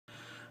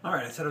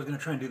Alright, I said I was going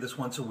to try and do this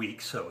once a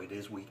week, so it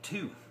is week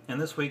 2.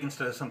 And this week,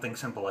 instead of something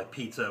simple like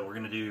pizza, we're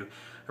going to do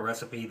a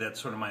recipe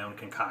that's sort of my own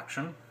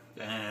concoction.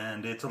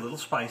 And it's a little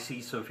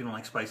spicy, so if you don't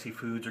like spicy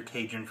foods or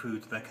Cajun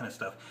foods, that kind of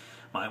stuff,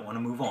 might want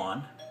to move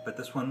on. But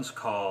this one's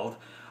called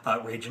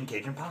Ragin'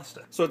 Cajun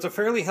Pasta. So it's a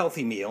fairly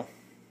healthy meal.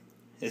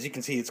 As you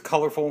can see, it's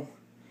colorful.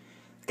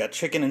 It's got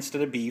chicken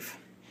instead of beef.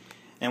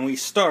 And we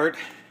start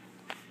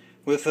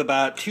with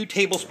about 2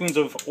 tablespoons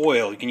of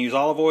oil. You can use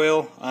olive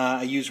oil.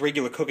 I use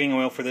regular cooking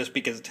oil for this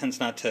because it tends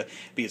not to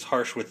be as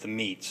harsh with the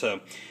meat.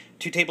 So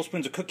 2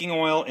 tablespoons of cooking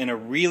oil in a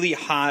really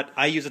hot,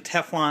 I use a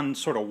Teflon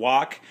sort of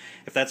wok.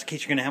 If that's the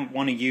case, you're going to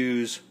want to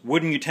use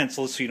wooden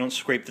utensils so you don't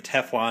scrape the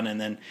Teflon and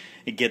then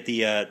you get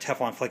the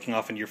Teflon flaking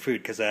off into your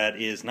food, because that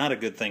is not a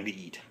good thing to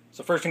eat.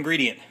 So first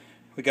ingredient,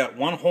 we got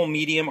 1 whole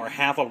medium or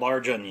half a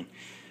large onion.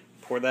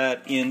 Pour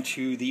that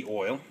into the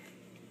oil.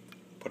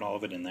 Put all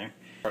of it in there.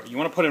 You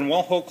want to put in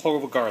 1 whole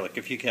clove of garlic.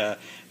 If you can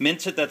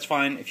mince it, that's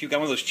fine. If you've got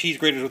one of those cheese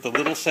graters with a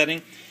little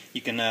setting,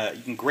 you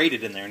can grate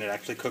it in there and it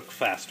actually cooks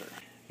faster.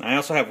 I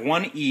also have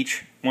 1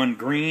 each, 1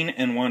 green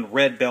and 1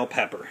 red bell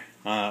pepper.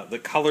 The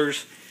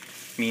colors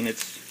mean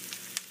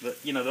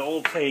the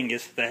old saying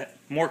is that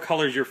more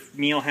colors your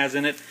meal has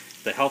in it,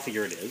 the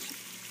healthier it is.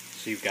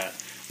 So you've got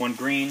 1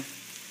 green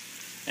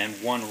and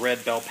 1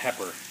 red bell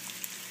pepper.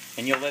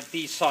 And you'll let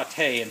these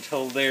saute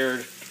until they're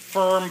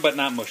firm but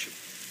not mushy.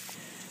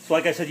 So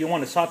like I said, you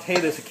want to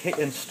saute this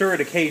and stir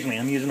it occasionally.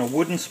 I'm using a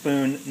wooden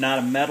spoon, not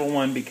a metal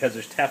one, because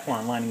there's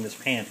Teflon lining this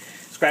pan.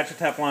 Scratch the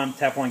Teflon,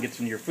 Teflon gets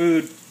into your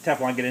food,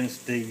 Teflon gets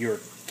into your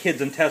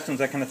kids' intestines,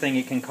 that kind of thing.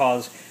 It can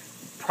cause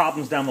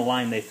problems down the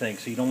line, they think,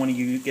 so you don't want to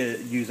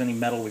use any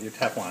metal with your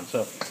Teflon.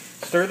 So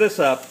stir this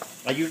up.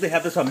 I usually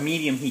have this on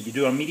medium heat. You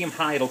do it on medium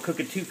high, it'll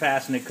cook it too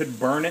fast and it could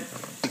burn it,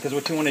 because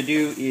what you want to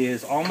do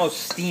is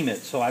almost steam it.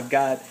 So I've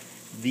got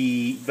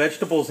the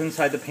vegetables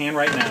inside the pan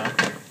right now.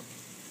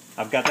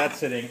 I've got that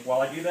sitting.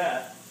 While I do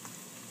that,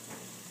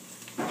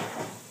 I'm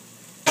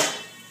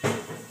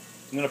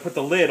going to put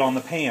the lid on the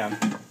pan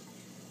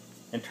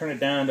and turn it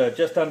down to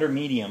just under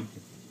medium.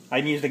 I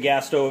can use the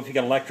gas stove. If you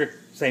got electric,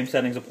 same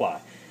settings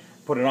apply.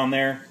 Put it on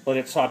there, let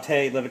it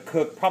saute, let it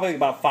cook probably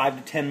about 5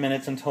 to 10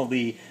 minutes until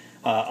the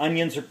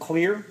onions are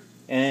clear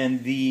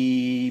and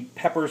the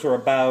peppers are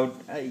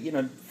about,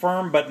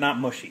 firm but not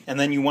mushy. And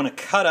then you want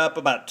to cut up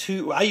about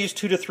I use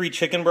 2 to 3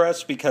 chicken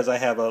breasts because I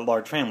have a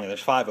large family. There's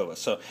 5 of us.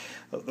 So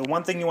the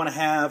one thing you want to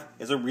have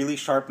is a really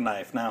sharp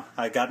knife. Now,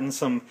 I've gotten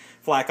some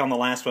flack on the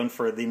last one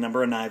for the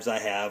number of knives I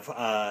have.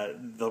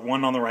 The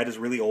one on the right is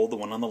really old. The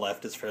one on the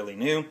left is fairly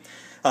new.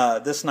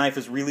 This knife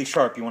is really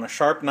sharp. You want a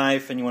sharp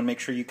knife, and you want to make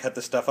sure you cut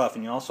the stuff off.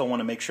 And you also want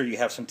to make sure you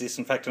have some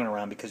disinfectant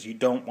around, because you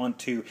don't want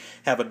to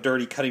have a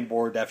dirty cutting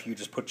board after you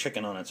just put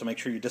chicken on it. So make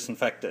sure you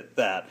disinfect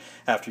that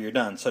after you're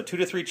done. So 2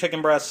 to 3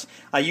 chicken breasts.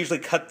 I usually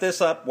cut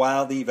this up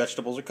while the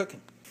vegetables are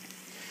cooking.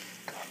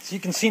 So you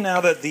can see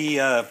now that the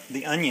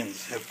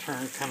onions have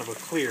turned kind of a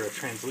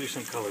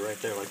translucent color right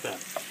there, like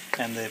that.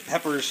 And the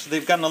peppers,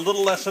 they've gotten a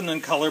little lessened in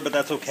color, but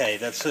that's okay.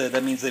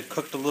 That means they've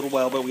cooked a little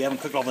well, but we haven't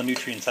cooked all the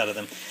nutrients out of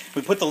them.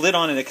 We put the lid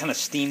on and it kind of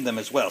steamed them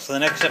as well. So the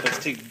next step is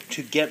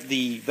to get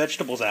the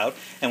vegetables out,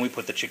 and we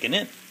put the chicken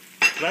in.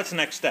 So that's the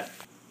next step.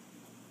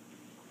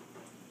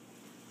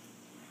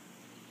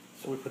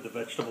 So we put the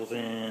vegetables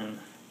in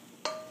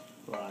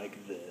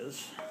like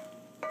this.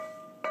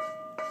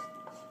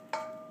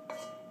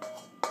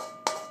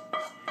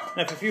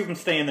 Now, if a few of them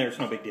stay in there, it's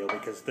no big deal,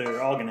 because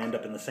they're all going to end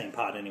up in the same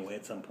pot anyway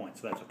at some point,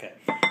 so that's okay.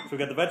 So we've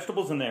got the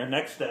vegetables in there.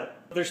 Next step.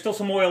 There's still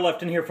some oil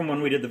left in here from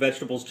when we did the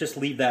vegetables. Just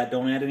leave that.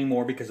 Don't add any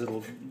more, because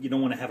you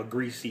don't want to have a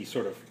greasy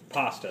sort of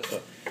pasta.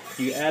 So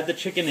you add the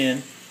chicken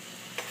in,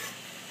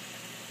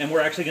 and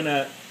we're actually going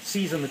to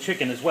season the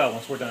chicken as well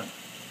once we're done.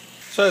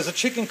 So as the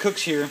chicken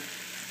cooks here,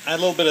 I add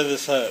a little bit of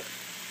this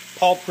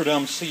Paul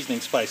Prudhomme seasoning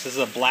spice. This is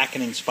a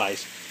blackening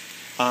spice.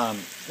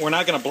 We're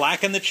not going to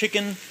blacken the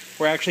chicken.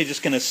 We're actually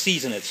just going to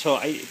season it. So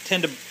I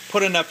tend to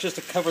put enough just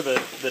to cover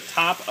the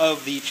top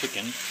of the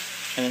chicken,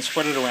 and then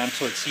spread it around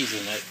so it's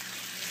seasoned it.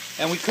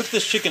 And we cook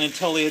this chicken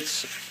until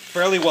it's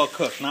fairly well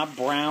cooked, not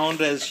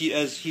browned as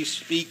you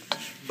speak,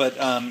 but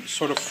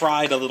sort of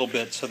fried a little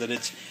bit so that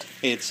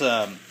it's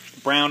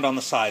browned on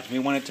the sides. We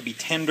want it to be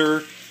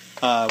tender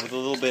with a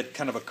little bit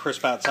kind of a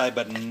crisp outside,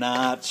 but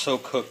not so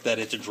cooked that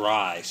it's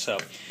dry. So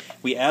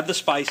we add the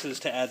spices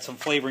to add some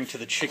flavoring to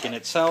the chicken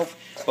itself,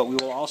 but we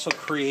will also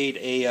create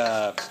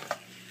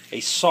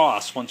a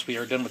sauce once we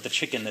are done with the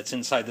chicken that's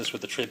inside this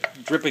with the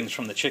drippings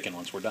from the chicken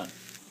once we're done.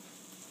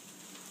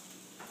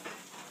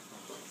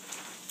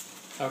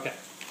 Okay,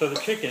 so the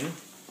chicken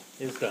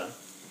is done.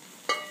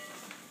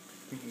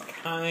 You can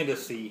kind of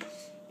see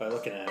by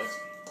looking at it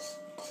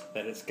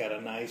that it's got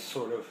a nice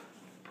sort of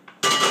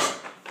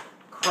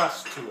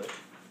crust to it.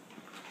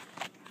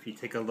 If you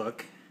take a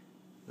look,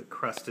 the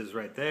crust is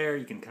right there.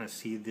 You can kind of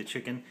see the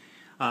chicken.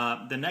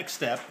 The next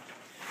step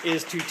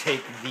is to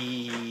take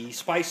the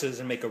spices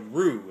and make a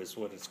roux, is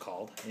what it's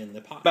called, in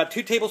the pot. About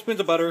 2 tablespoons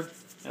of butter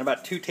and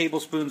about 2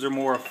 tablespoons or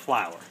more of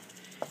flour.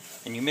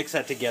 And you mix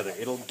that together.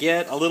 It'll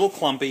get a little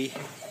clumpy,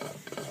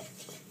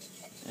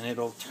 and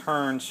it'll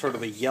turn sort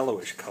of a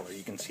yellowish color.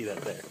 You can see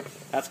that there.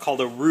 That's called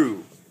a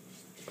roux.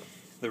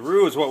 The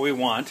roux is what we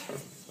want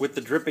with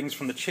the drippings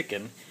from the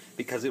chicken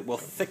because it will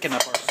thicken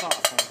up our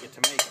sauce when we get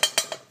to make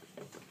it.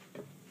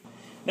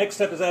 Next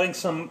step is adding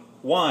some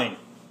wine.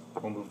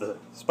 We'll move the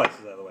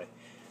spices out of the way.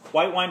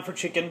 White wine for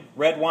chicken.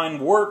 Red wine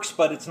works,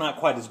 but it's not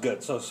quite as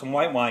good. So some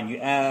white wine. You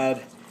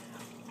add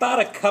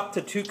about 1 cup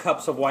to 2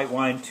 cups of white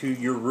wine to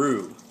your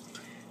roux.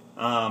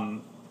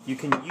 You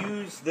can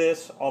use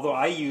this, although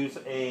I use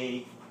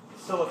a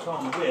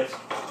silicone whisk,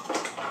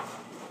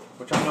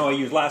 which I know I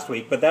used last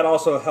week, but that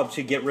also helps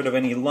you get rid of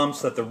any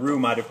lumps that the roux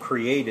might have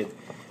created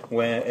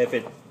if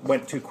it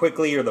went too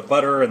quickly, or the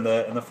butter and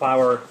the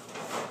flour,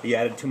 you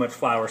added too much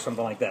flour or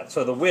something like that.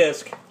 So the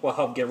whisk will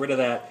help get rid of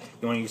that.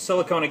 You want to use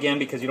silicone again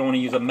because you don't want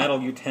to use a metal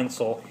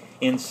utensil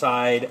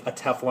inside a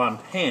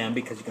Teflon pan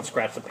because you can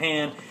scratch the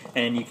pan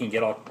and you can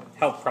get all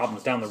health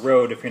problems down the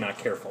road if you're not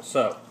careful.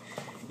 So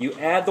you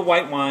add the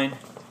white wine,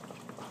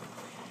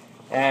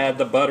 add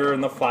the butter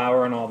and the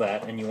flour and all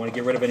that, and you want to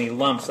get rid of any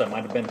lumps that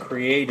might have been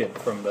created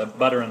from the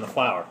butter and the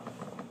flour.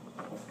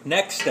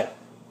 Next step,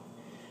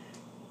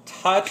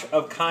 touch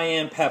of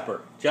cayenne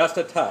pepper, just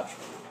a touch,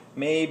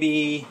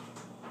 maybe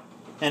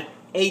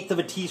 1/8 of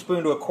a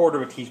teaspoon to 1/4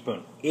 of a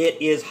teaspoon.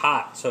 It is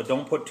hot, so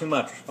don't put too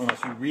much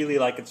unless you really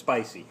like it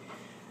spicy.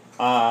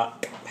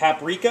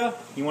 Paprika,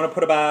 you want to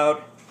put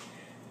about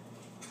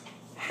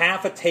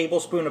 1/2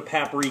 tablespoon of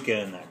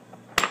paprika in there.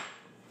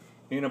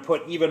 You're going to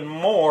put even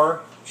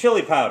more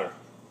chili powder.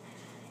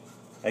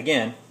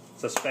 Again,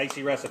 it's a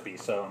spicy recipe,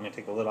 so I'm going to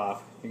take the lid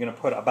off. You're going to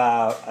put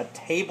about 1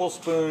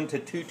 tablespoon to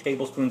 2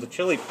 tablespoons of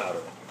chili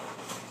powder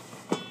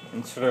in.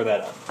 And stir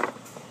that up.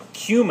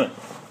 Cumin.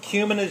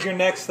 Cumin is your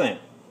next thing.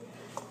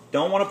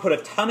 Don't want to put a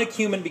ton of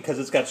cumin because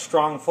it's got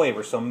strong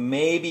flavor, so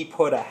maybe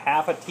put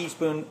 1/2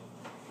 teaspoon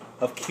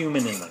of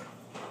cumin in there.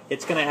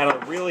 It's going to add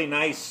a really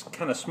nice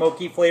kind of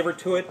smoky flavor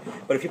to it,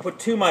 but if you put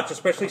too much,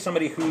 especially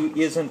somebody who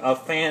isn't a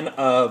fan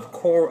of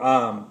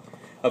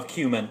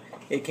cumin,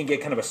 it can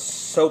get kind of a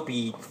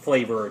soapy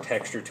flavor or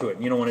texture to it,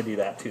 and you don't want to do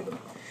that to them.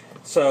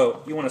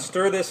 So you want to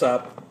stir this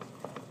up.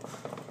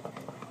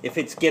 If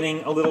it's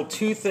getting a little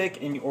too thick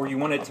or you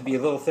want it to be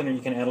a little thinner,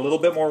 you can add a little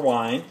bit more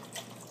wine.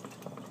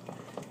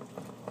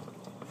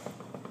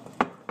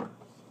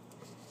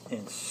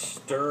 And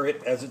stir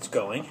it as it's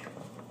going.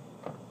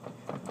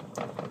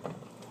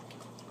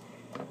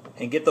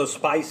 And get those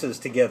spices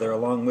together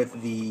along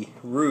with the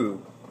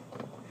roux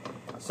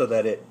so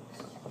that it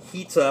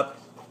heats up.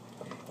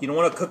 You don't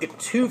want to cook it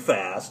too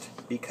fast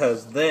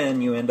because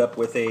then you end up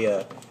with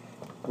a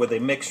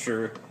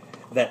mixture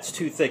that's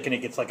too thick and it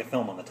gets like a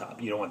film on the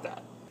top. You don't want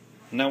that.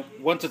 Now,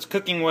 once it's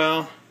cooking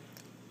well,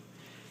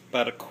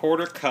 about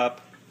 1/4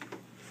 cup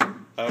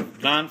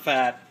of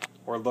non-fat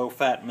or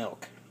low-fat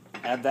milk.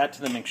 Add that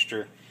to the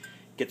mixture.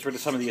 Gets rid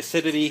of some of the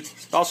acidity.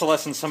 It also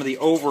lessens some of the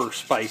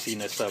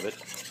over-spiciness of it.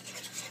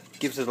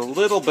 Gives it a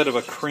little bit of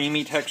a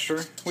creamy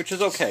texture, which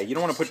is okay. You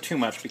don't want to put too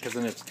much because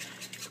then it's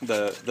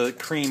the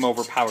cream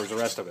overpowers the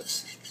rest of it.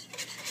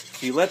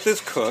 So you let this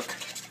cook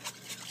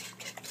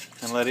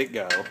and let it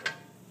go.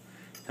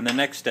 And the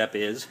next step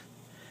is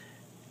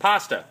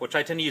pasta, which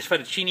I tend to use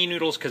fettuccine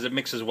noodles because it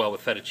mixes well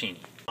with fettuccine.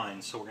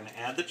 Fine, so we're going to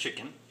add the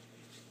chicken.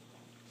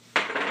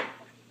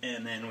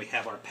 And then we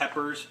have our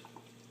peppers,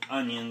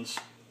 onions,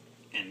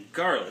 and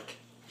garlic.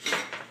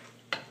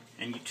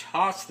 And you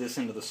toss this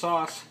into the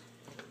sauce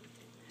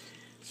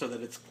so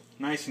that it's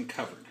nice and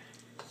covered.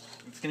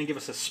 It's going to give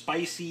us a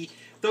spicy,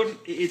 though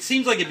it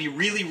seems like it'd be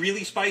really,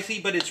 really spicy,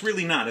 but it's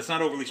really not. It's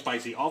not overly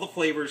spicy. All the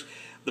flavors,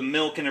 the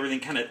milk and everything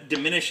kind of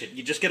diminish it.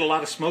 You just get a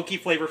lot of smoky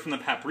flavor from the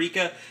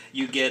paprika,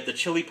 you get the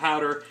chili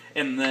powder,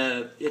 and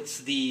it's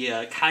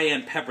the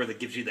cayenne pepper that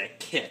gives you that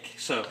kick.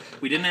 So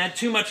we didn't add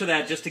too much of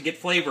that just to get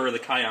flavor of the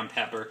cayenne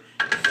pepper.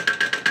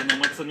 And then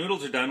once the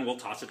noodles are done, we'll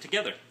toss it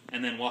together.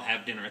 And then we'll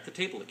have dinner at the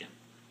table again.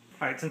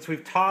 Alright, since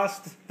we've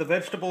tossed the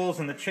vegetables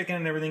and the chicken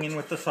and everything in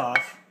with the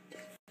sauce,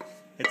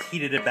 it's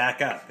heated it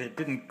back up. It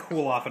didn't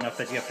cool off enough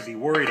that you have to be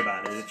worried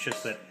about it. It's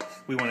just that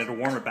we wanted to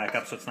warm it back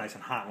up so it's nice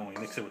and hot when we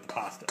mix it with the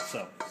pasta.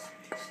 So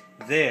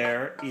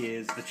there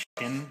is the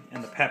chicken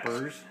and the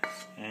peppers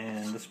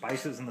and the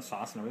spices and the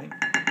sauce and everything.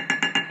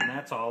 And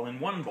that's all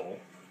in one bowl.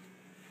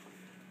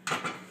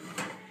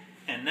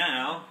 And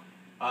now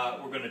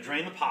we're going to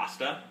drain the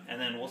pasta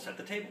and then we'll set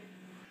the table.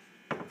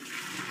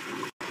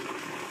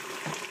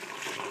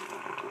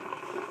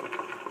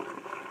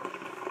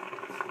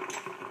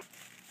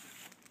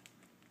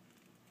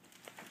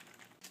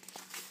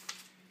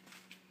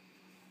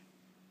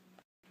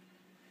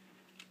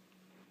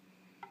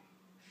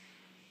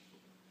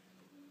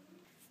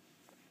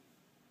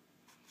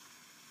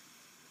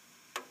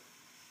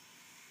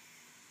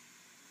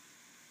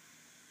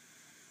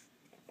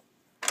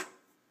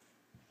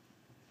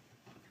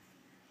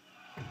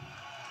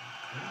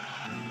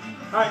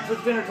 Alright, so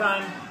it's dinner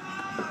time.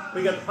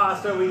 We got the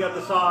pasta, we got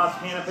the sauce.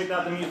 Hannah picked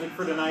out the music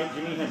for tonight,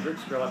 Jimi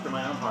Hendrix, Girl After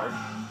My Own Heart.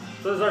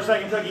 So this is our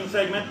second cooking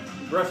segment.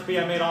 The recipe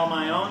I made all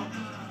my own.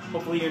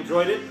 Hopefully you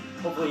enjoyed it.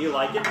 Hopefully you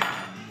like it.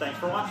 Thanks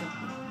for watching.